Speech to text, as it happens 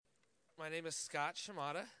My name is Scott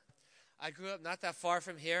Shimada. I grew up not that far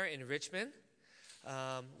from here in Richmond.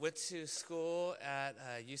 Went to school at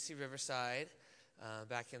UC Riverside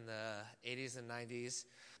back in the 80s and 90s.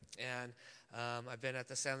 And I've been at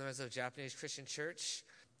the San Lorenzo Japanese Christian Church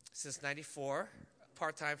since 94,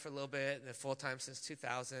 part-time for a little bit, and then full-time since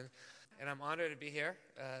 2000. And I'm honored to be here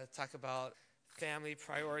to talk about family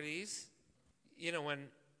priorities. You know,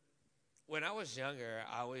 when I was younger,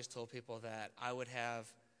 I always told people that I would have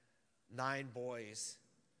 9 boys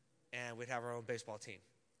and we'd have our own baseball team.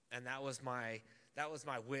 And that was my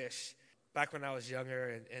wish back when I was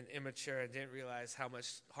younger and immature and didn't realize how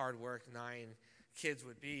much hard work 9 kids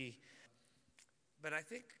would be. But I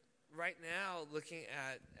think right now, looking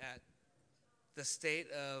at the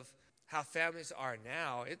state of how families are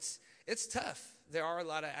now, it's tough. There are a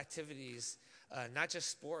lot of activities, not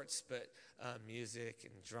just sports, but music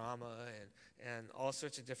and drama and all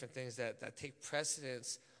sorts of different things that take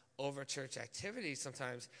precedence over church activity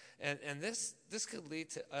sometimes. And this could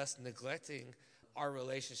lead to us neglecting our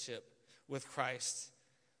relationship with Christ.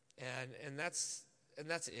 And that's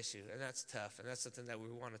an issue, and that's tough, and that's something that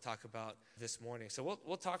we want to talk about this morning. So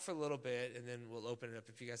we'll talk for a little bit, and then we'll open it up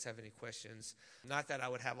if you guys have any questions. Not that I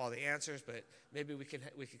would have all the answers, but maybe we could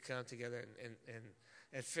come together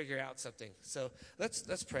and figure out something. So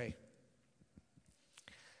let's pray.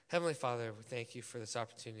 Heavenly Father, we thank you for this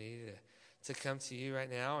opportunity to come to you right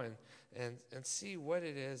now and see what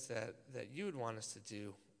it is that you would want us to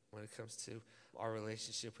do when it comes to our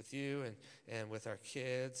relationship with you and with our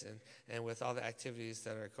kids and with all the activities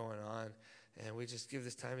that are going on. And we just give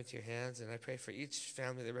this time into your hands. And I pray for each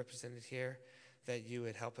family that represented here that you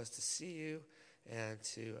would help us to see you and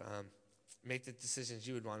to make the decisions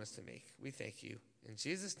you would want us to make. We thank you. In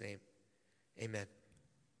Jesus' name, amen.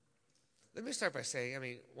 Let me start by saying,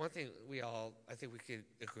 one thing I think we could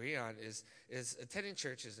agree on is attending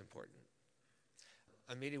church is important.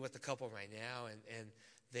 I'm meeting with a couple right now, and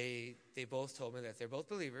they both told me that they're both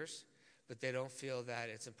believers, but they don't feel that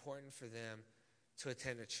it's important for them to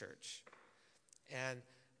attend a church. And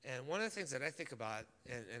one of the things that I think about,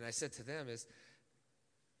 and I said to them, is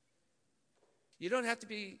you don't have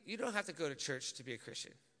to go to church to be a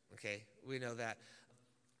Christian. Okay, we know that,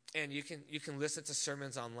 and you can listen to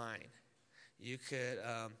sermons online. You could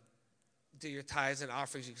do your tithes and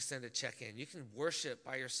offerings. You can send a check in. You can worship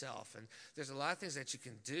by yourself. And there's a lot of things that you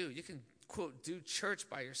can do. You can, quote, do church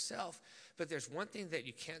by yourself. But there's one thing that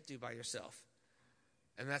you can't do by yourself,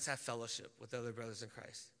 and that's have fellowship with other brothers in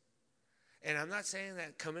Christ. And I'm not saying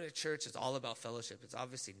that coming to church is all about fellowship. It's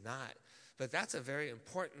obviously not. But that's a very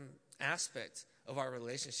important aspect of our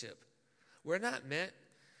relationship. We're not meant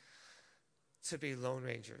to be lone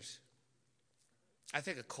rangers. I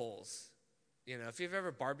think of coals. You know, if you've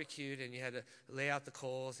ever barbecued and you had to lay out the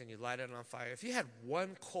coals and you light it on fire, if you had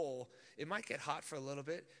one coal, it might get hot for a little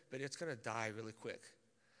bit, but it's going to die really quick.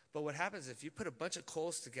 But what happens if you put a bunch of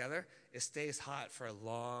coals together, it stays hot for a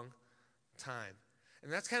long time.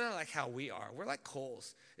 And that's kind of like how we are. We're like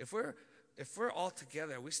coals. If we're all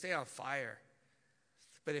together, we stay on fire.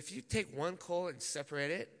 But if you take one coal and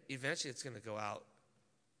separate it, eventually it's going to go out.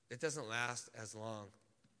 It doesn't last as long.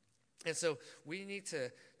 And so we need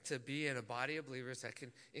to be in a body of believers that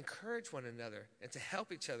can encourage one another and to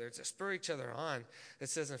help each other, to spur each other on. It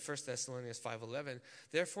says in 1 Thessalonians 5:11,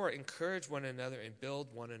 therefore encourage one another and build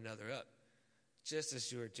one another up, just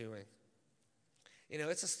as you are doing. You know,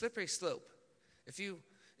 it's a slippery slope. If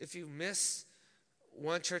you miss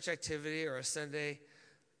one church activity or a Sunday,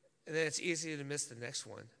 then it's easy to miss the next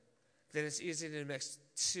one. Then it's easy to miss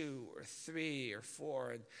 2 or 3 or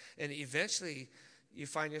 4. And eventually you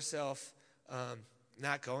find yourself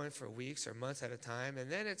not going for weeks or months at a time.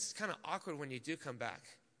 And then it's kind of awkward when you do come back.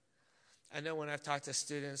 I know when I've talked to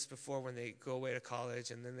students before when they go away to college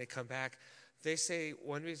and then they come back, they say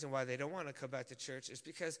one reason why they don't want to come back to church is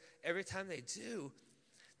because every time they do,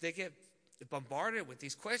 they get bombarded with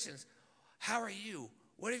these questions. How are you?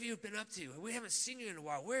 What have you been up to? We haven't seen you in a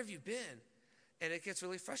while. Where have you been? And it gets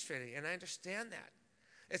really frustrating, and I understand that.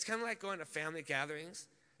 It's kind of like going to family gatherings,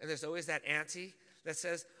 and there's always that auntie that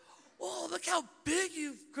says, oh, look how big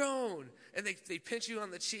you've grown. And they pinch you on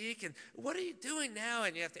the cheek, and what are you doing now?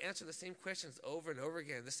 And you have to answer the same questions over and over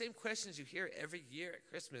again, the same questions you hear every year at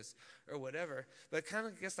Christmas or whatever. But it kind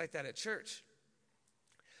of gets like that at church.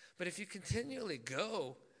 But if you continually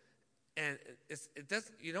go, and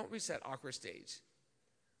you don't reach that awkward stage.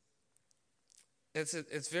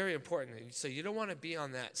 It's very important. So you don't want to be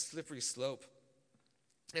on that slippery slope.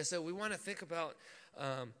 And so we want to think about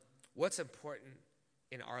what's important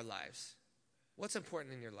in our lives. What's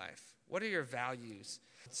important in your life? What are your values?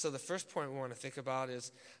 So the first point we want to think about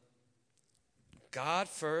is God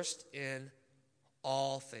first in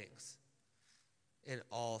all things. In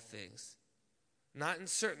all things. Not in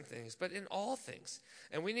certain things, but in all things.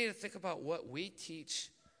 And we need to think about what we teach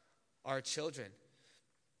our children.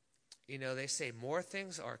 You know, they say more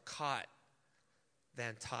things are caught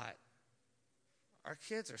than taught. Our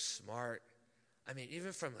kids are smart. I mean,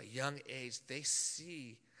 even from a young age, they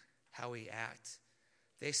see how we act.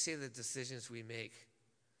 They see the decisions we make.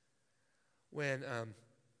 When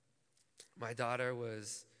my daughter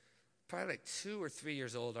was probably like 2 or 3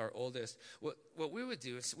 years old, our oldest, what we would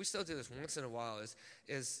do, is we still do this once in a while,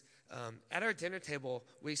 is at our dinner table,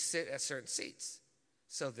 we sit at certain seats.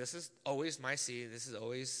 So this is always my seat. This is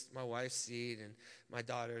always my wife's seat and my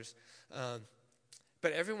daughter's.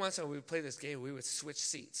 But every once in a while, we would play this game. We would switch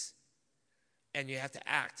seats. And you have to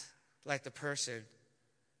act like the person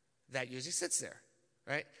that usually sits there,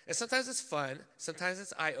 right? And sometimes it's fun. Sometimes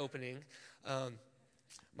it's eye-opening.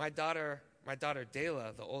 My daughter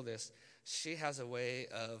Dela, the oldest, she has a way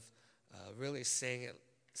of really saying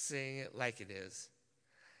it like it is.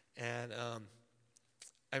 And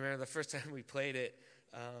I remember the first time we played it,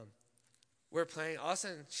 we're playing. All of a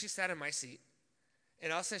sudden, she sat in my seat.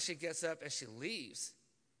 And all of a sudden, she gets up and she leaves.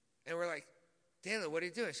 And we're like, Dela, what are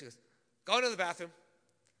you doing? She goes, go to the bathroom.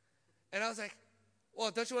 And I was like, well,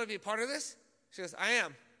 don't you want to be a part of this? She goes, I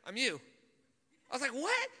am. I'm you. I was like,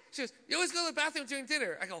 what? She goes, you always go to the bathroom during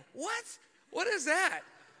dinner. I go, what? What is that?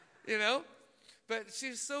 You know? But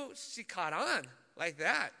she caught on like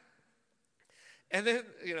that. And then,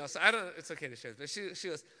 you know, so I don't, it's okay to share this, but she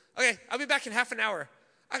goes, okay, I'll be back in half an hour.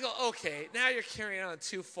 I go, okay, now you're carrying on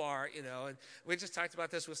too far, you know. And we just talked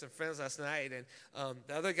about this with some friends last night. And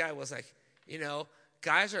the other guy was like, you know,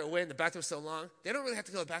 guys are away in the bathroom so long, they don't really have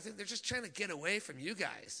to go to the bathroom. They're just trying to get away from you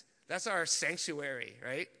guys. That's our sanctuary,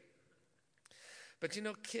 right? But, you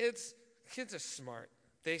know, kids are smart.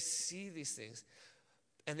 They see these things,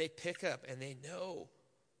 and they pick up, and they know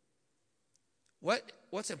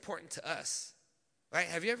what's important to us, right?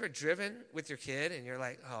 Have you ever driven with your kid, and you're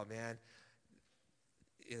like, oh, man,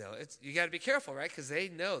 you know, you got to be careful, right? Because they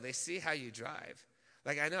know, they see how you drive.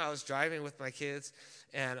 Like, I know I was driving with my kids,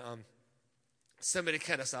 and somebody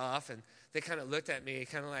cut us off, and they kind of looked at me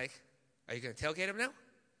kind of like, are you going to tailgate him now?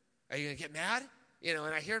 Are you going to get mad? You know,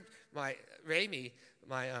 and I hear my Raimi,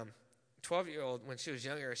 my 12-year-old, when she was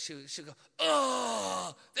younger, she'd go,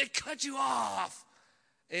 oh, they cut you off.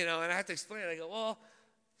 You know, and I have to explain it. I go, well,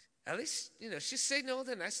 at least, you know, she signaled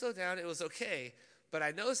and I slowed down. It was okay. But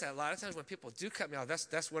I noticed that a lot of times when people do cut me off,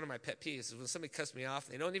 that's one of my pet peeves, is when somebody cuts me off,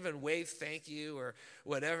 they don't even wave thank you or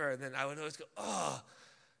whatever. And then I would always go, oh,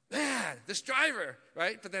 man, this driver,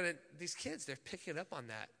 right? But then these kids, they're picking up on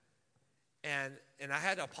that. And I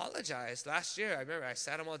had to apologize. Last year, I remember I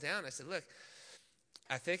sat them all down. I said, look,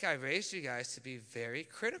 I think I raised you guys to be very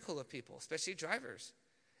critical of people, especially drivers.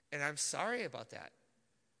 And I'm sorry about that.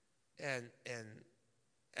 And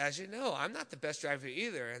as you know, I'm not the best driver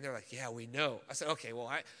either. And they're like, yeah, we know. I said, okay,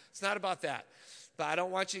 well, it's not about that. But I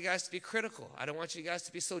don't want you guys to be critical. I don't want you guys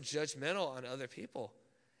to be so judgmental on other people.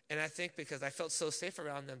 And I think because I felt so safe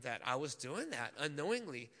around them that I was doing that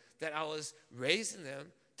unknowingly, that I was raising them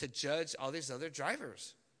to judge all these other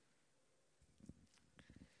drivers.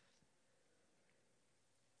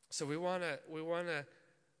 So we want to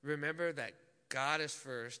remember that God is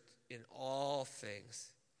first in all things.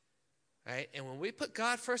 Right? And when we put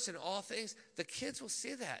God first in all things, the kids will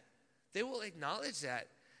see that. They will acknowledge that.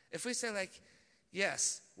 If we say, like,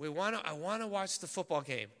 yes, I want to watch the football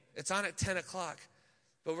game. It's on at 10 o'clock,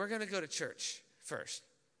 but we're going to go to church first.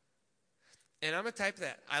 And I'm a type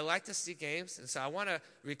that I like to see games, and so I want to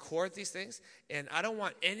record these things, and I don't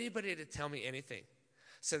want anybody to tell me anything.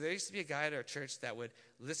 So there used to be a guy at our church that would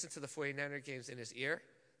listen to the 49er games in his ear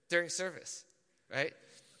during service, right?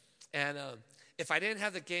 And if I didn't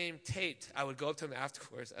have the game taped, I would go up to him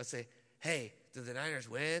afterwards. I'd say, hey, did the Niners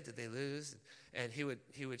win? Did they lose? And he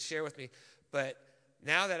would share with me. But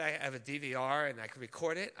now that I have a DVR and I can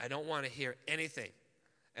record it, I don't want to hear anything.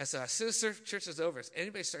 And so as soon as church is over, if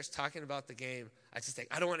anybody starts talking about the game, I just think,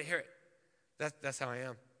 I don't want to hear it. That's how I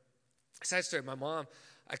am. Side story, my mom,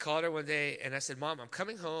 I called her one day and I said, Mom, I'm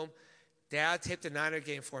coming home. Dad taped the Niner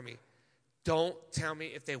game for me. Don't tell me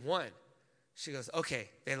if they won. She goes, okay,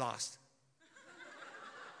 they lost.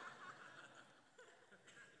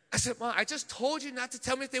 I said, Mom, I just told you not to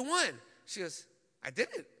tell me if they won. She goes, I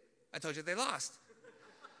didn't. I told you they lost.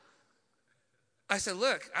 I said,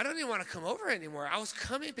 look, I don't even want to come over anymore. I was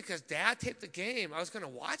coming because Dad taped the game. I was going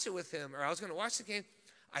to watch it with him, or I was going to watch the game.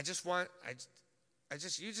 You just ruined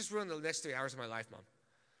the next 3 hours of my life, Mom.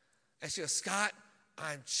 And she goes, Scott,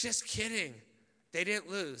 I'm just kidding. They didn't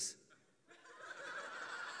lose.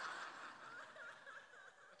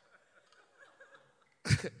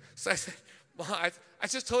 So I said, Mom, I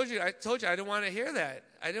just told you I didn't want to hear that.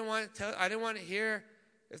 I didn't want to hear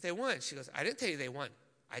if they won. She goes, I didn't tell you they won.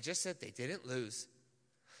 I just said they didn't lose.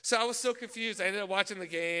 So I was so confused. I ended up watching the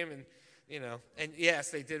game, and yes,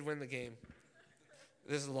 they did win the game.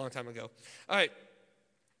 This is a long time ago. All right.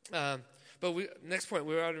 But next point,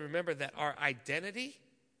 we ought to remember that our identity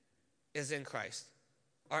is in Christ.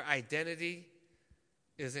 Our identity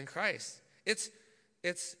is in Christ. It's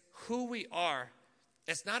who we are.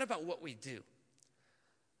 It's not about what we do.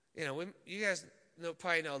 You guys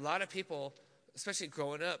probably know a lot of people, especially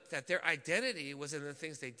growing up, that their identity was in the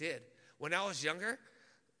things they did. When I was younger,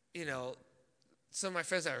 some of my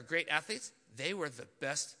friends that are great athletes, they were the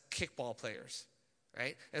best kickball players,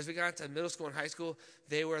 right? As we got into middle school and high school,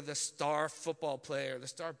 they were the star football player, the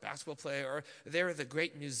star basketball player, or they were the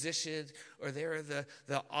great musician, or they were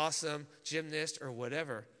the awesome gymnast or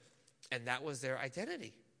whatever. And that was their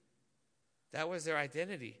identity. That was their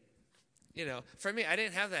identity. For me, I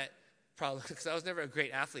didn't have that problem because I was never a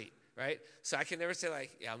great athlete, right? So I can never say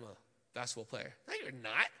yeah, I'm a basketball player. No, you're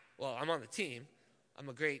not. Well, I'm on the team. I'm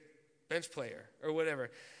a great bench player or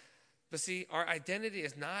whatever. But see, our identity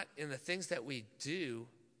is not in the things that we do.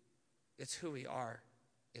 It's who we are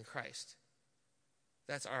in Christ.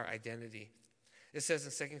 That's our identity. It says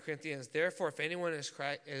in 2 Corinthians, therefore, if anyone is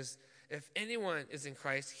in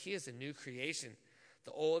Christ, he is a new creation.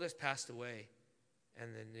 The old has passed away,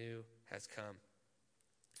 and the new has come.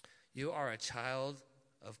 You are a child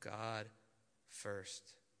of God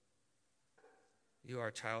first. You are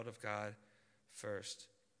a child of God first.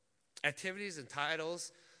 Activities and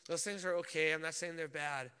titles, those things are okay. I'm not saying they're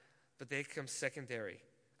bad, but they come secondary.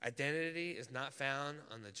 Identity is not found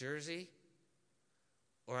on the jersey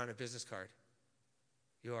or on a business card.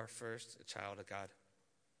 You are first a child of God.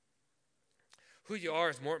 Who you are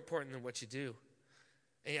is more important than what you do.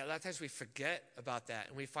 And yet a lot of times we forget about that,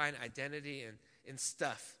 and we find identity in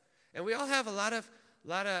stuff. And we all have a lot of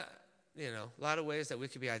ways that we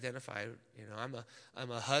could be identified.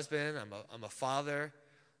 I'm a husband, I'm a father,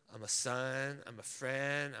 I'm a son, I'm a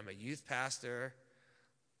friend, I'm a youth pastor.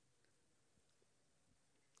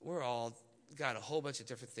 We're all got a whole bunch of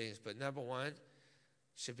different things, but number one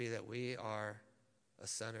should be that we are a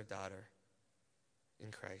son or daughter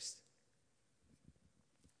in Christ.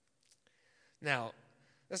 Now,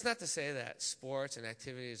 that's not to say that sports and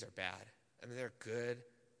activities are bad. I mean, they're good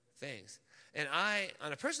things. And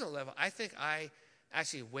on a personal level, I think I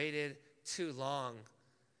actually waited too long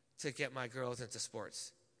to get my girls into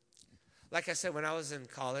sports. Like I said, when I was in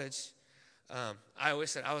college, I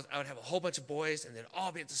always said I would have a whole bunch of boys, and they'd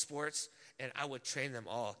all be into sports, and I would train them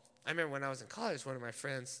all. I remember when I was in college, one of my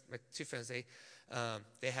friends, my two friends, they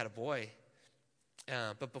had a boy.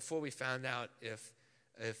 But before we found out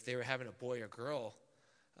if they were having a boy or girl,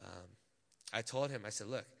 I told him, I said,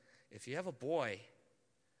 look, if you have a boy,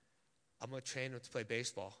 I'm going to train him to play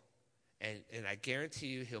baseball. And I guarantee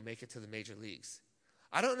you he'll make it to the major leagues.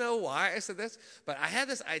 I don't know why I said this, but I had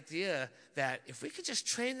this idea that if we could just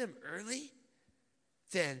train them early,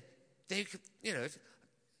 then they could,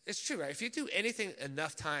 it's true, right? If you do anything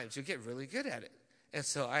enough times, you'll get really good at it. And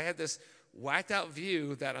so I had this whacked out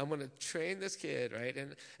view that I'm going to train this kid, right?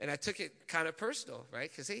 And I took it kind of personal, right?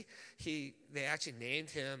 Because they actually named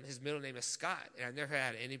him, his middle name is Scott, and I've never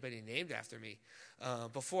had anybody named after me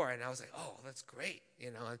before. And I was like, oh, that's great,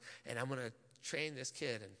 and I'm going to train this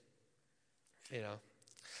kid. And,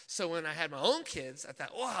 so when I had my own kids, I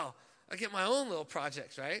thought, wow, I get my own little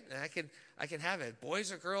projects, right? And I can have it.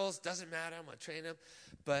 Boys or girls, doesn't matter. I'm going to train them.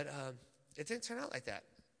 But it didn't turn out like that.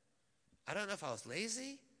 I don't know if I was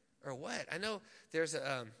lazy or what. I know there's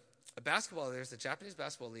there's the Japanese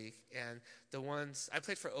basketball league, and I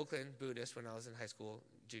played for Oakland Buddhist when I was in high school,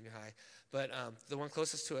 junior high, but the one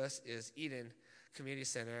closest to us is Eden Community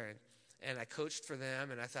Center, and I coached for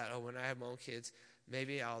them, and I thought, when I have my own kids,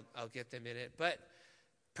 maybe I'll get them in it. But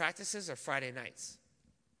practices are Friday nights.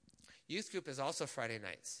 Youth group is also Friday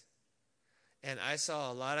nights. And I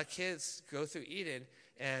saw a lot of kids go through Eden,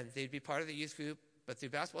 and they'd be part of the youth group, but through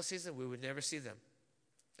basketball season, we would never see them,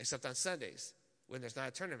 except on Sundays when there's not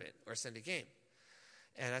a tournament or a Sunday game.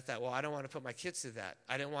 And I thought, I don't want to put my kids through that.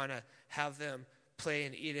 I didn't want to have them play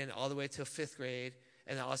in Eden all the way till 5th grade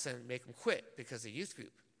and then all of a sudden make them quit because of youth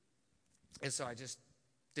group. And so I just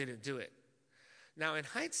didn't do it. Now, in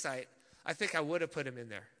hindsight, I think I would have put them in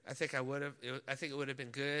there. I think it would have been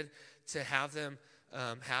good to have them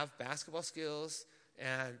have basketball skills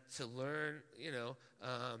and to learn,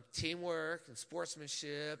 teamwork and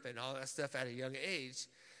sportsmanship and all that stuff at a young age.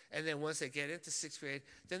 And then once they get into 6th grade,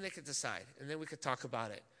 then they could decide. And then we could talk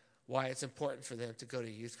about it, why it's important for them to go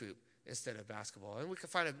to youth group instead of basketball. And we could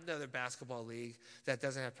find another basketball league that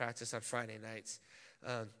doesn't have practice on Friday nights.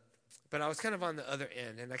 But I was kind of on the other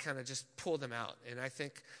end, and I kind of just pulled them out. And I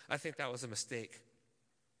think that was a mistake.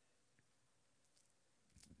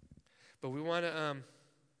 But we want to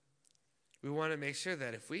make sure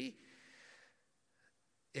that if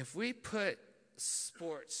we put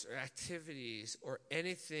sports or activities or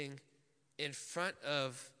anything in front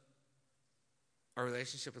of our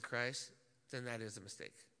relationship with Christ, then that is a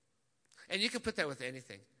mistake. And you can put that with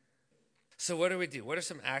anything. So what do we do? What are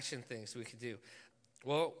some action things we can do?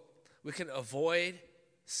 Well, we can avoid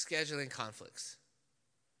scheduling conflicts.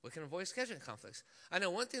 I know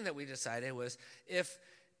one thing that we decided was if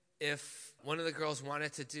one of the girls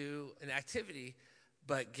wanted to do an activity,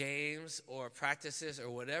 but games or practices or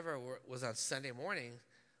whatever was on Sunday morning,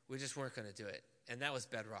 we just weren't going to do it. And that was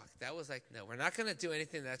bedrock. That was like, no, we're not going to do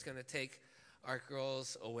anything that's going to take our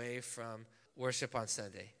girls away from worship on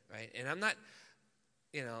Sunday, right? And I'm not,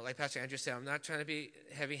 like Pastor Andrew said, I'm not trying to be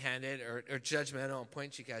heavy-handed or judgmental and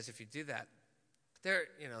point you guys if you do that. There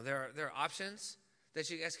are options that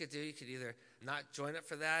you guys could do. You could either not join up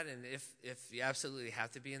for that, and if you absolutely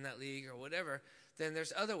have to be in that league or whatever, then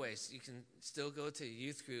there's other ways. You can still go to a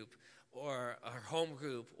youth group or a home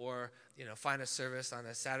group or, find a service on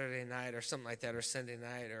a Saturday night or something like that, or Sunday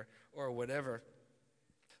night or whatever.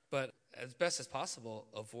 But as best as possible,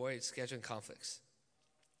 avoid scheduling conflicts.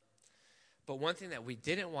 But one thing that we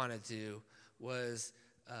didn't want to do was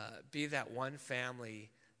be that one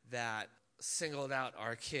family that singled out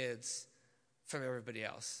our kids from everybody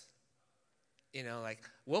else.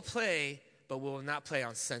 We'll play, but we'll not play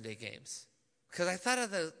on Sunday games. Because I thought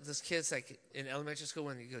of those kids like in elementary school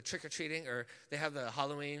when you go trick-or-treating or they have the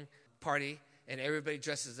Halloween party and everybody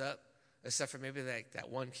dresses up except for maybe like that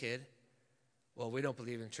one kid. Well, we don't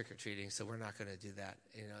believe in trick-or-treating, so we're not going to do that.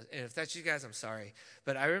 And if that's you guys, I'm sorry.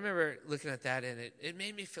 But I remember looking at that, and it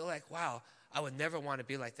made me feel like, wow, I would never want to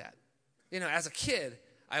be like that. As a kid,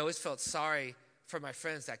 I always felt sorry for my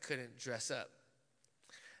friends that couldn't dress up.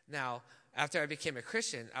 Now, after I became a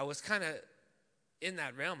Christian, I was kind of in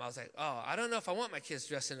that realm. I was like, oh, I don't know if I want my kids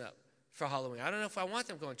dressing up for Halloween. I don't know if I want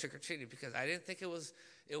them going trick-or-treating because I didn't think it was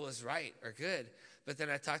right or good. But then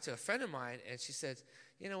I talked to a friend of mine, and she said,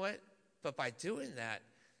 you know what? But by doing that,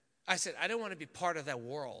 I said, I don't want to be part of that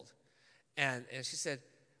world. And she said,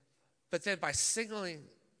 but then by singling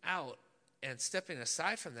out and stepping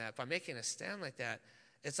aside from that, by making a stand like that,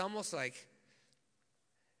 it's almost like,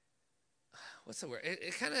 what's the word?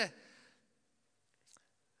 It kind of,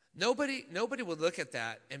 nobody would look at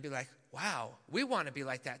that and be like, wow, we want to be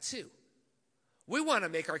like that too. We want to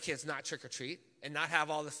make our kids not trick or treat and not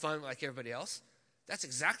have all the fun like everybody else. That's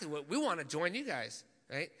exactly what we want to join you guys,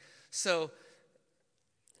 right? So,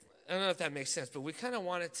 I don't know if that makes sense, but we kind of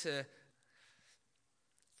wanted to,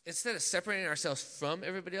 instead of separating ourselves from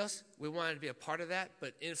everybody else, we wanted to be a part of that,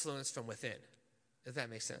 but influence from within, if that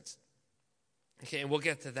makes sense. Okay, and we'll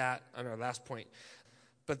get to that on our last point.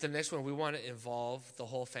 But the next one, we want to involve the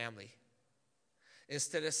whole family.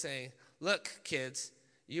 Instead of saying, look, kids,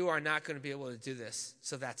 you are not going to be able to do this,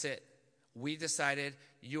 so that's it. We decided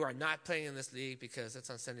you are not playing in this league because it's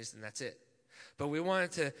on Sundays and that's it. But we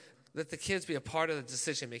wanted to let the kids be a part of the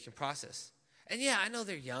decision-making process. And yeah, I know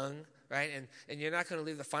they're young, right? And you're not going to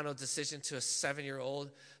leave the final decision to a 7-year-old.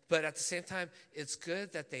 But at the same time, it's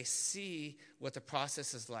good that they see what the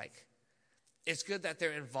process is like. It's good that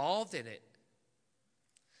they're involved in it.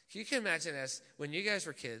 You can imagine as when you guys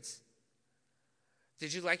were kids,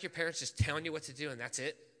 did you like your parents just telling you what to do and that's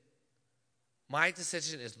it? My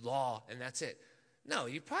decision is law and that's it. No,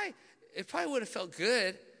 it probably would have felt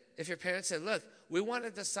good if your parents said, look, we want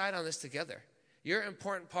to decide on this together. You're an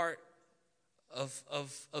important part of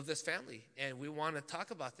this family, and we want to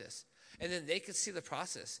talk about this. And then they could see the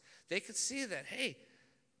process. They could see that, hey,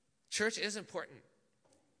 church is important.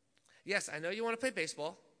 Yes, I know you want to play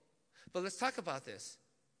baseball, but let's talk about this.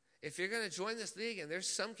 If you're going to join this league and there's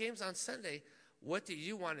some games on Sunday, what do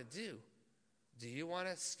you want to do? Do you want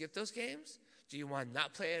to skip those games? Do you want to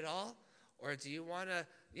not play at all? Or do you want to,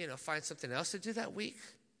 find something else to do that week?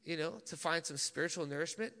 To find some spiritual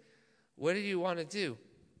nourishment? What do you want to do?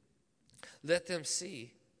 Let them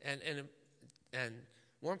see. And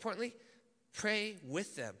more importantly, pray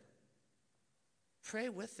with them. Pray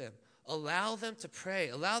with them. Allow them to pray.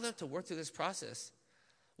 Allow them to work through this process.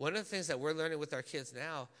 One of the things that we're learning with our kids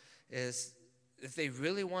now is if they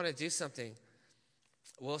really want to do something,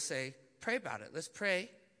 we'll say, pray about it. Let's pray.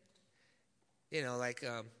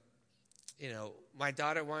 My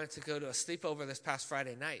daughter wanted to go to a sleepover this past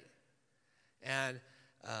Friday night. And,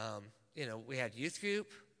 we had youth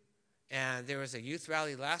group, and there was a youth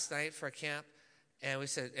rally last night for a camp. And we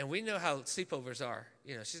said, and we know how sleepovers are.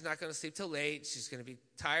 She's not going to sleep till late. She's going to be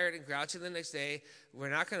tired and grouchy the next day. We're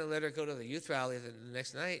not going to let her go to the youth rally the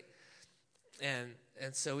next night. And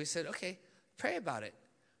so we said, okay, pray about it.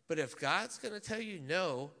 But if God's going to tell you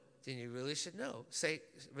no, then you really should know. Say,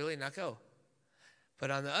 really not go.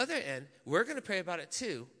 But on the other end, we're going to pray about it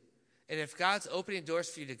too. And if God's opening doors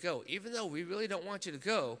for you to go, even though we really don't want you to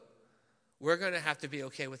go, we're going to have to be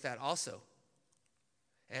okay with that also.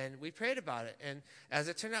 And we prayed about it. And as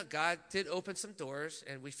it turned out, God did open some doors,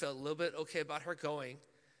 and we felt a little bit okay about her going.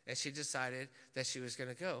 And she decided that she was going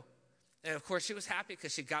to go. And, of course, she was happy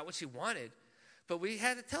because she got what she wanted. But we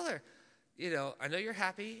had to tell her, I know you're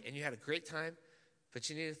happy and you had a great time, but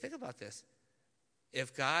you need to think about this.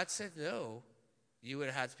 If God said no, you would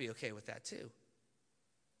have had to be okay with that too.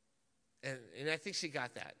 And I think she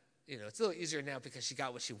got that. It's a little easier now because she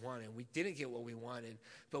got what she wanted. We didn't get what we wanted,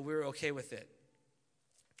 but we were okay with it.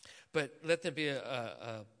 But let them be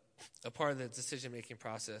a part of the decision-making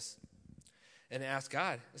process. And ask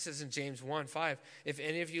God. It says in James 1:5, if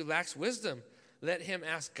any of you lacks wisdom, let him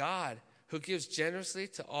ask God, who gives generously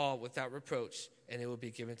to all without reproach, and it will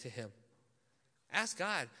be given to him. Ask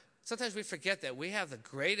God. Sometimes we forget that we have the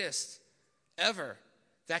greatest ever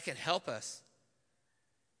that can help us.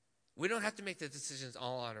 We don't have to make the decisions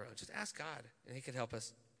all on our own. Just ask God, and he can help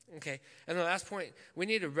us. Okay, and the last point, we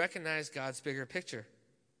need to recognize God's bigger picture.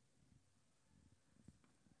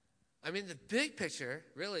 I mean, the big picture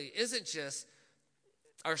really isn't just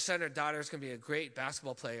our son or daughter is going to be a great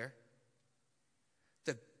basketball player.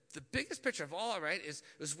 The biggest picture of all, right, is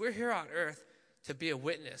we're here on earth to be a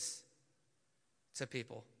witness to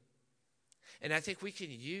people. And I think we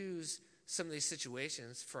can use some of these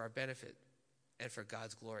situations for our benefit and for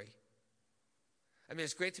God's glory. I mean,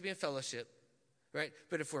 it's great to be in fellowship, right?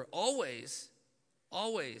 But if we're always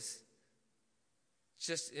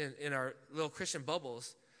just in our little Christian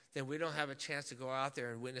bubbles, then we don't have a chance to go out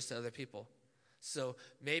there and witness to other people. So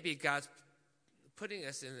maybe God's putting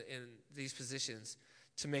us in these positions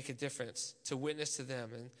to make a difference, to witness to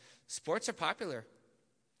them. And sports are popular.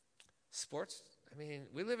 Sports, I mean,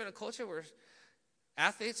 we live in a culture where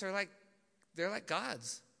athletes are they're like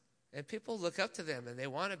gods. And people look up to them and they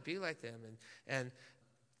want to be like them. And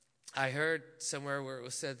I heard somewhere where it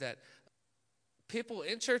was said that people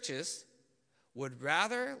in churches would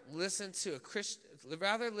rather listen to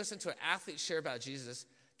an athlete share about Jesus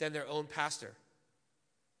than their own pastor.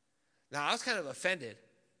 Now, I was kind of offended,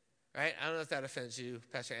 right? I don't know if that offends you,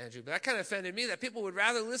 Pastor Andrew, but that kind of offended me that people would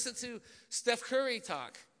rather listen to Steph Curry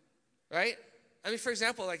talk, right? I mean, for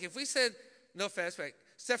example, if we said, no offense, but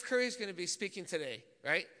Steph Curry is going to be speaking today,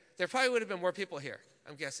 right? There probably would have been more people here,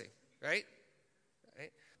 I'm guessing, right?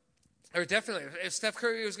 Or definitely, if Steph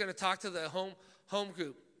Curry was going to talk to the home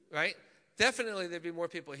group, right? Definitely there'd be more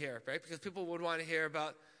people here, right? Because people would want to hear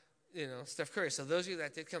about, Steph Curry. So those of you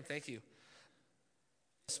that did come, thank you.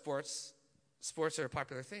 Sports are a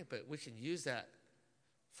popular thing, but we can use that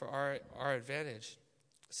for our advantage.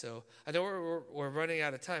 So I know we're running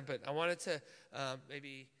out of time, but I wanted to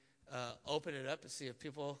maybe open it up and see if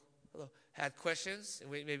people had questions, and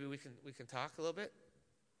maybe we can talk a little bit.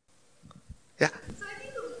 Yeah. So I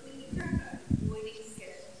think when you talk about avoiding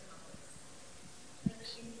scheduling conflicts,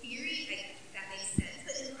 in theory, that makes sense,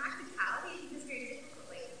 but in practicality, I think it's very difficult.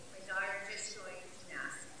 My daughter just joined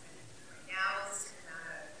gymnastics, and right now it's a certain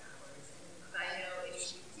amount of hours, and I know if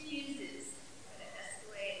she continues, it's going to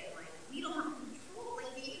escalate, and we don't have control.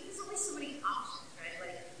 There's only so many options, right?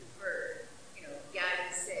 For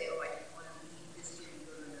Gabby to say, oh, I don't want to leave this year and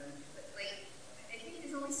go to another, but I think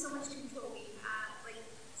there's only so much control we have.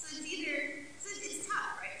 So it's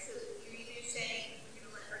tough, right? So you're either saying we're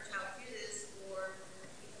going to let our child do this, or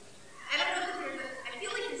I don't know that I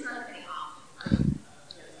feel like there's not many options.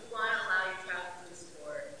 You want to allow your child to do the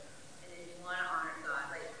sport, and then you want to honor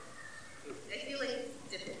God. I feel like it's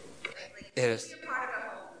difficult. It is. We're part of our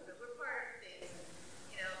home, but we're part of things,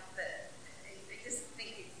 but I just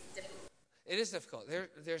think it's difficult. It is difficult.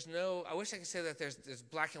 There's no, I wish I could say that there's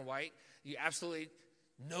black and white. You absolutely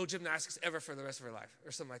no gymnastics ever for the rest of her life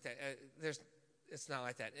or something like that. It's not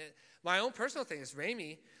like that. My own personal thing is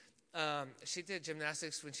Raimi. She did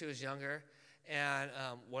gymnastics when she was younger, and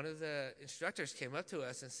one of the instructors came up to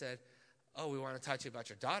us and said, oh, we want to talk to you about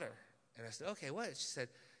your daughter. And I said, okay, what? She said,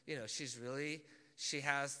 she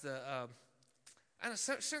has the, I don't know,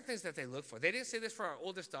 certain things that they look for. They didn't say this for our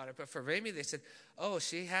oldest daughter, but for Raimi, they said, oh,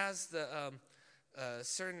 she has the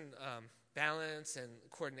certain balance and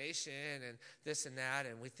coordination and this and that,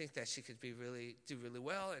 and we think that she could do really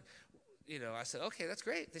well. And I said, okay, that's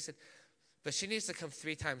great. They said, but she needs to come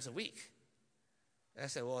 3 times a week. And I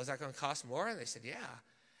said, well, is that going to cost more? And they said, yeah.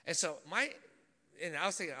 And so And I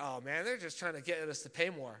was thinking, oh, man, they're just trying to get us to pay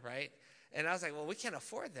more, right? And I was like, well, we can't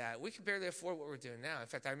afford that. We can barely afford what we're doing now. In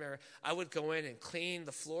fact, I remember I would go in and clean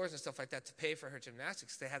the floors and stuff like that to pay for her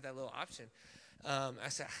gymnastics. They had that little option. I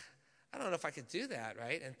said, I don't know if I could do that,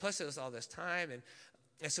 right? And plus, it was all this time.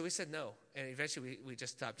 And so we said no. And eventually, we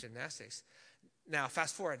just stopped gymnastics. Now,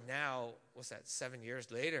 fast forward now, what's that, 7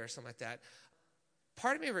 years later or something like that.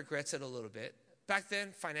 Part of me regrets it a little bit. Back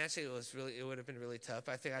then, financially, it would have been really tough.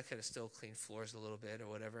 I think I could have still cleaned floors a little bit or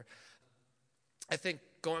whatever. I think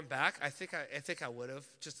going back, I think I would have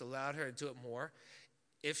just allowed her to do it more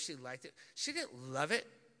if she liked it. She didn't love it.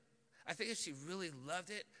 I think if she really loved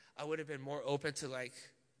it, I would have been more open to like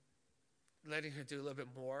letting her do a little bit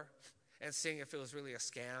more and seeing if it was really a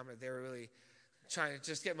scam or they were really trying to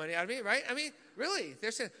just get money out of me, right? I mean, really,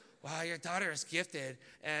 they're saying, "Wow, your daughter is gifted,"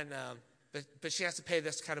 and but she has to pay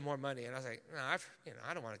this kind of more money. And I was like, no,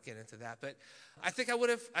 I don't want to get into that. But I think I would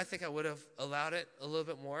have allowed it a little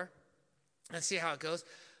bit more and see how it goes.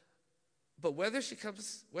 But whether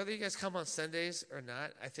you guys come on Sundays or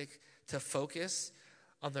not, I think to focus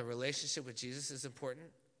on the relationship with Jesus is important,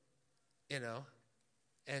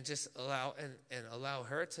 and just allow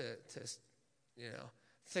her to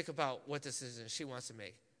think about what decision she wants to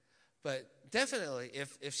make. But definitely,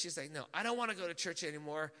 if she's like, no, I don't want to go to church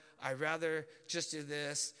anymore. I'd rather just do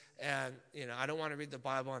this, and I don't want to read the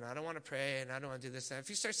Bible, and I don't want to pray, and I don't want to do this. And if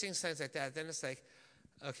you start seeing signs like that, then it's like,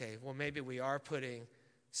 okay, well maybe we are putting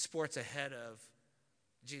sports ahead of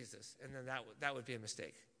Jesus, and then that would be a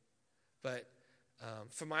mistake. But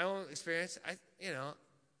from my own experience,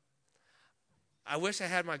 I wish I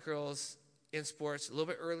had my girls in sports a little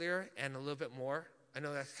bit earlier and a little bit more. I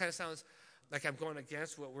know that kind of sounds like I'm going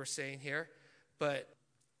against what we're saying here, but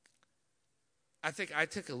I think I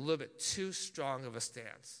took a little bit too strong of a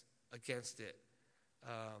stance against it.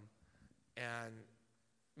 And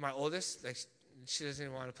my oldest, she doesn't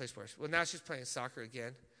even want to play sports. Well, now she's playing soccer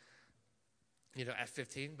again, at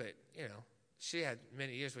 15, but, she had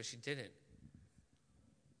many years where she didn't.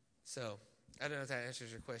 So I don't know if that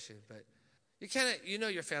answers your question, but you know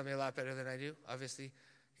your family a lot better than I do, obviously.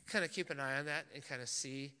 You kind of keep an eye on that and kind of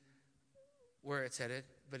see where it's headed.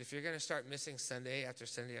 But if you're going to start missing Sunday after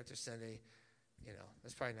Sunday after Sunday,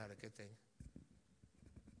 that's probably not a good thing.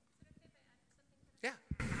 Yeah.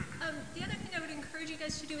 The other thing I would encourage you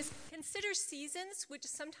guys to do is consider seasons, which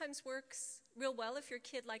sometimes works real well if your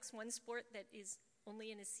kid likes one sport that is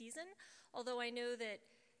only in a season. Although I know that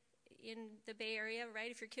in the Bay Area, right,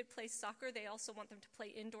 if your kid plays soccer, they also want them to play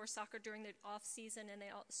indoor soccer during the off season,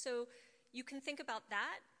 so you can think about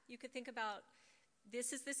that. You could think about,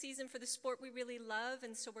 this is the season for the sport we really love,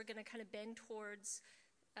 and so we're going to kind of bend towards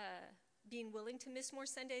being willing to miss more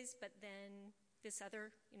Sundays, but then this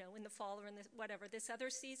other, in the fall or in this other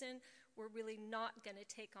season, we're really not going to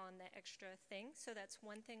take on the extra thing. So that's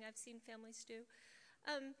one thing I've seen families do.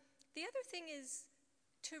 The other thing is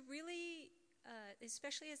to really,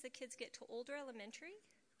 especially as the kids get to older elementary,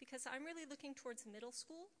 because I'm really looking towards middle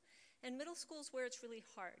school, and middle school is where it's really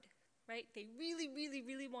hard, right? They really, really,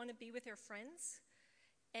 really want to be with their friends,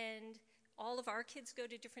 and all of our kids go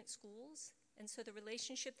to different schools, and so the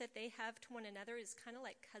relationship that they have to one another is kind of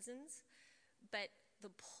like cousins, but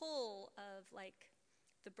the pull of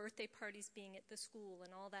the birthday parties being at the school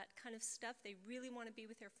and all that kind of stuff, they really want to be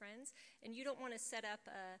with their friends, and you don't want to set up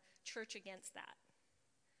a church against that.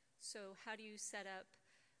 So how do you set up,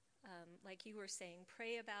 like you were saying,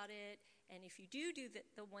 pray about it, and if you do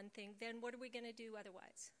the one thing, then what are we going to do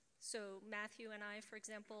otherwise? So Matthew and I, for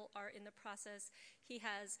example, are in the process. He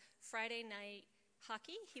has Friday night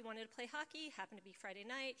hockey. He wanted to play hockey, happened to be Friday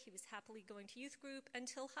night. He was happily going to youth group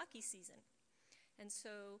until hockey season. And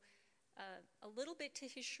so a little bit to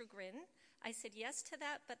his chagrin, I said yes to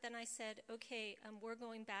that, but then I said, okay, we're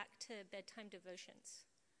going back to bedtime devotions.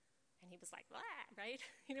 And he was like, "What?" Right?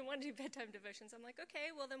 He didn't want to do bedtime devotions. I'm like, okay,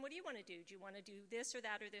 well then what do you want to do? Do you want to do this or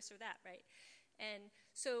that or this or that, right? And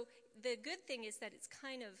so the good thing is that it's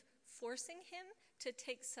kind of forcing him to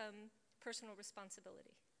take some personal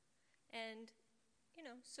responsibility. And,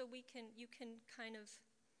 so you can kind of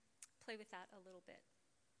play with that a little bit.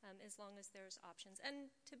 As long as there's options. And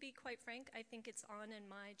to be quite frank, I think it's on in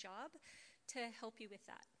my job to help you with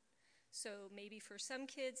that. So maybe for some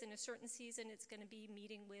kids in a certain season, it's going to be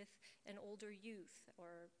meeting with an older youth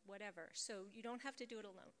or whatever. So you don't have to do it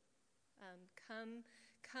alone. Come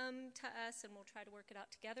to us and we'll try to work it out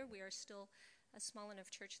together. We are still a small enough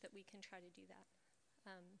church that we can try to do that.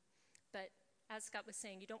 But as Scott was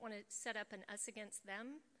saying, you don't want to set up an us against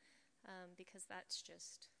them because that's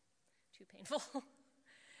just too painful.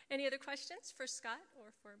 Any other questions for Scott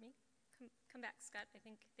or for me? Come back, Scott. I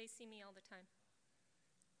think they see me all the time.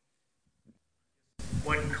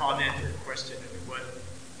 one comment or question. I mean, what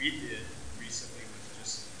we did recently was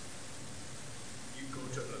just you go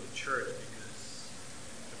to another church because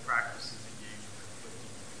the practices engage with conflicting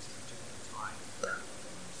at this particular time.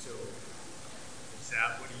 So, is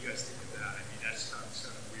that, what do you guys think of that? I mean, that sounds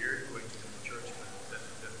kind of weird going to another church, but that's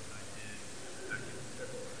what I did back in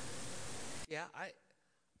February. Yeah,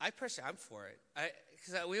 I personally, I'm for it.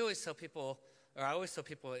 Because we always tell people, or I always tell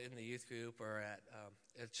people in the youth group or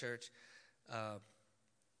at church,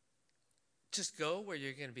 just go where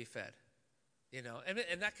you're going to be fed, you know,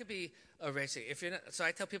 and that could be arranged. If you're not, so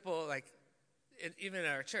I tell people, like, even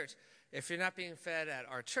at our church, if you're not being fed at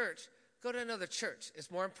our church, go to another church.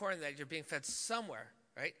 It's more important that you're being fed somewhere,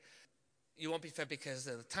 right? You won't be fed because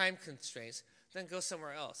of the time constraints. Then go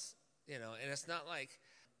somewhere else, you know. And it's not like,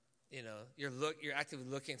 you know, you're actively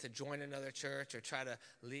looking to join another church or try to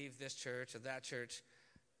leave this church or that church.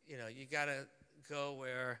 You know, you gotta go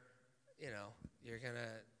where, you know, you're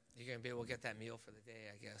gonna be able to get that meal for the day,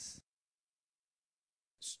 I guess.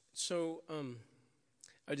 So,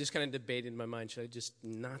 I just kind of debated in my mind, should I just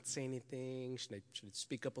not say anything? Should I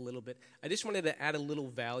speak up a little bit? I just wanted to add a little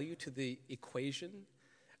value to the equation.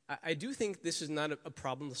 I do think this is not a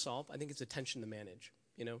problem to solve. I think it's a tension to manage.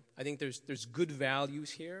 You know, I think there's good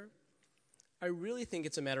values here. I really think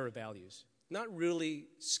it's a matter of values, not really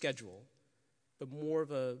schedule, but more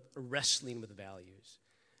of a wrestling with values.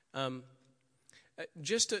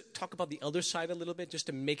 Just to talk about the other side a little bit, just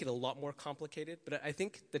to make it a lot more complicated, but I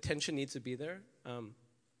think the tension needs to be there.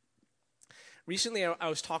 Recently, I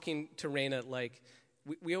was talking to Raina, like,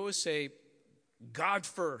 we always say, God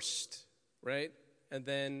first, right? And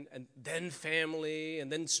then family,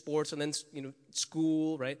 and then sports, and then, you know,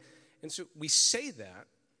 school, right? And so we say that,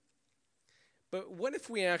 but what if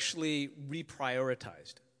we actually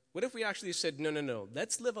reprioritized? What if we actually said, no,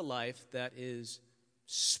 let's live a life that is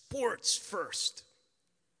sports first?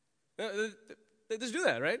 Let's do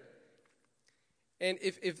that, right? And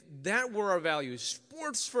if that were our values,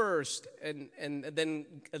 sports first, and then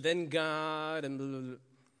God, and blah, blah, blah,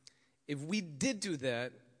 if we did do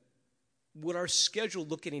that, would our schedule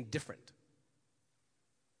look any different?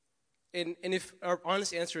 And if our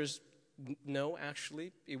honest answer is no,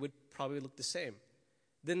 actually, it would probably look the same.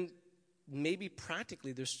 Then maybe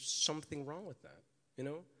practically there's something wrong with that, you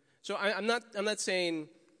know? So I'm not saying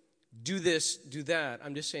do this, do that.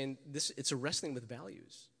 I'm just saying it's a wrestling with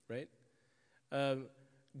values, right?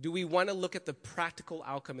 Do we want to look at the practical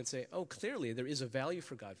outcome and say, oh, clearly there is a value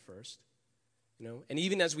for God first, you know? And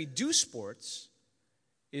even as we do sports,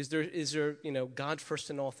 is there you know, God first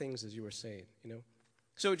in all things, as you were saying, you know?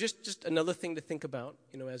 So just another thing to think about,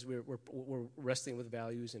 you know, as we're wrestling with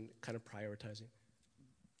values and kind of prioritizing.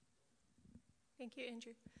 Thank you,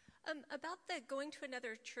 Andrew. About the going to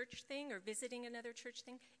another church thing or visiting another church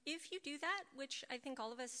thing, if you do that, which I think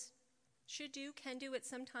all of us should do, can do at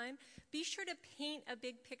some time, be sure to paint a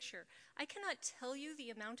big picture. I cannot tell you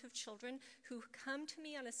the amount of children who come to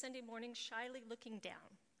me on a Sunday morning shyly looking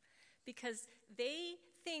down because they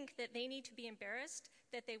think that they need to be embarrassed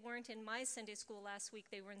that they weren't in my Sunday school last week,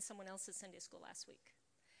 they were in someone else's Sunday school last week.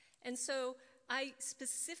 And so I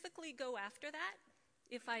specifically go after that.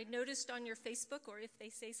 If I noticed on your Facebook or if they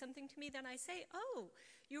say something to me, then I say, oh,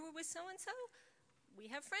 you were with so-and-so? We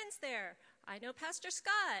have friends there. I know Pastor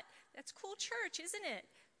Scott. That's cool church, isn't it?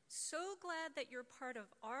 So glad that you're part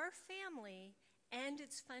of our family, and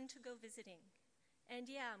it's fun to go visiting. And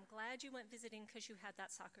yeah, I'm glad you went visiting because you had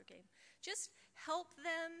that soccer game. Just help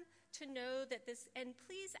them to know that this, and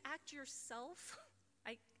please act yourself.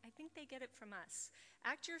 I think they get it from us.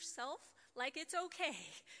 Act yourself like it's okay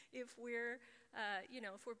if we're,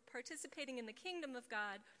 if we're participating in the kingdom of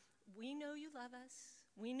God. We know you love us.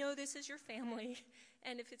 We know this is your family.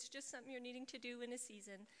 And if it's just something you're needing to do in a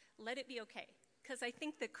season, let it be okay. Because I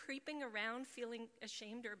think the creeping around feeling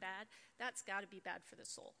ashamed or bad, that's got to be bad for the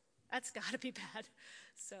soul. That's got to be bad.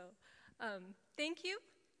 So, thank you.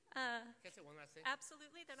 Can I say one last thing?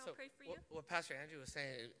 Absolutely, then I'll pray for you. What Pastor Andrew was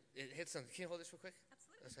saying, it hits on. Can you hold this real quick?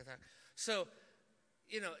 Absolutely. So,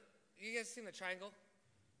 you guys seen the triangle?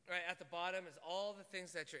 Right, at the bottom is all the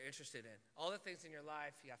things that you're interested in. All the things in your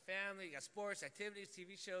life. You got family, you got sports, activities,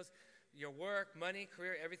 TV shows, your work, money,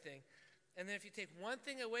 career, everything. And then if you take one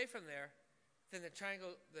thing away from there, then the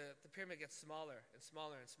triangle, the pyramid gets smaller and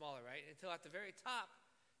smaller and smaller, right? Until at the very top,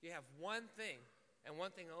 you have one thing and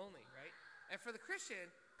one thing only, right? And for the Christian,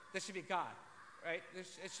 this should be God, right?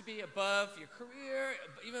 It should be above your career,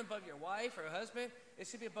 even above your wife or husband. It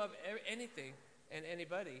should be above anything and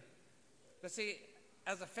anybody. But see,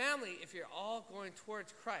 as a family, if you're all going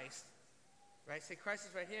towards Christ, right? Say Christ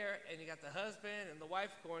is right here, and you got the husband and the wife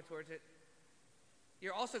going towards it.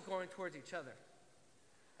 You're also going towards each other.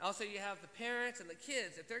 Also, you have the parents and the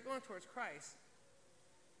kids. If they're going towards Christ,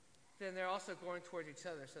 then they're also going towards each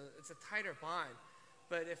other. So it's a tighter bond.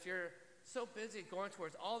 But if you're so busy going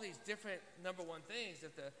towards all these different number one things,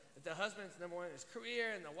 if the husband's number one is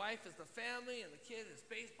career, and the wife is the family, and the kid is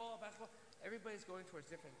baseball, basketball, everybody's going towards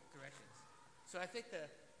different directions. So I think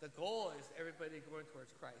the goal is everybody going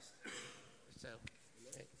towards Christ. So,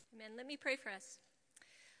 Amen. Let me pray for us.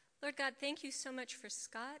 Lord God, thank you so much for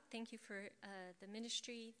Scott. Thank you for the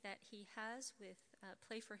ministry that he has with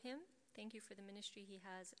Play for Him. Thank you for the ministry he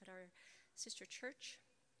has at our sister church.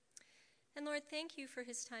 And Lord, thank you for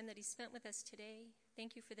his time that he spent with us today.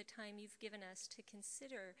 Thank you for the time you've given us to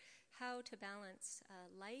consider how to balance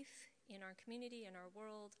life in our community, in our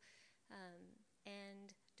world,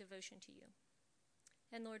 and devotion to you.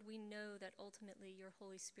 And Lord, we know that ultimately your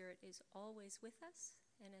Holy Spirit is always with us.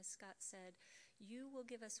 And as Scott said, you will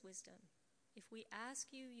give us wisdom. If we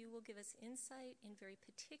ask you, you will give us insight in very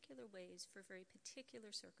particular ways for very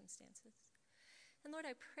particular circumstances. And Lord,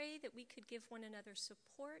 I pray that we could give one another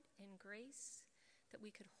support and grace, that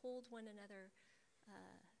we could hold one another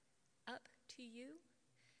up to you,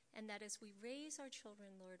 and that as we raise our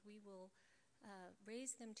children, Lord, we will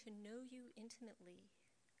raise them to know you intimately,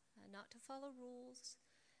 not to follow rules,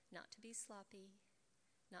 not to be sloppy,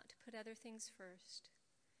 not to put other things first,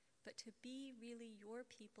 but to be really your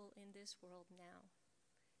people in this world now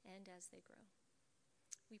and as they grow.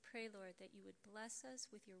 We pray, Lord, that you would bless us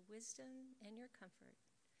with your wisdom and your comfort.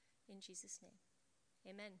 In Jesus' name,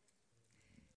 amen.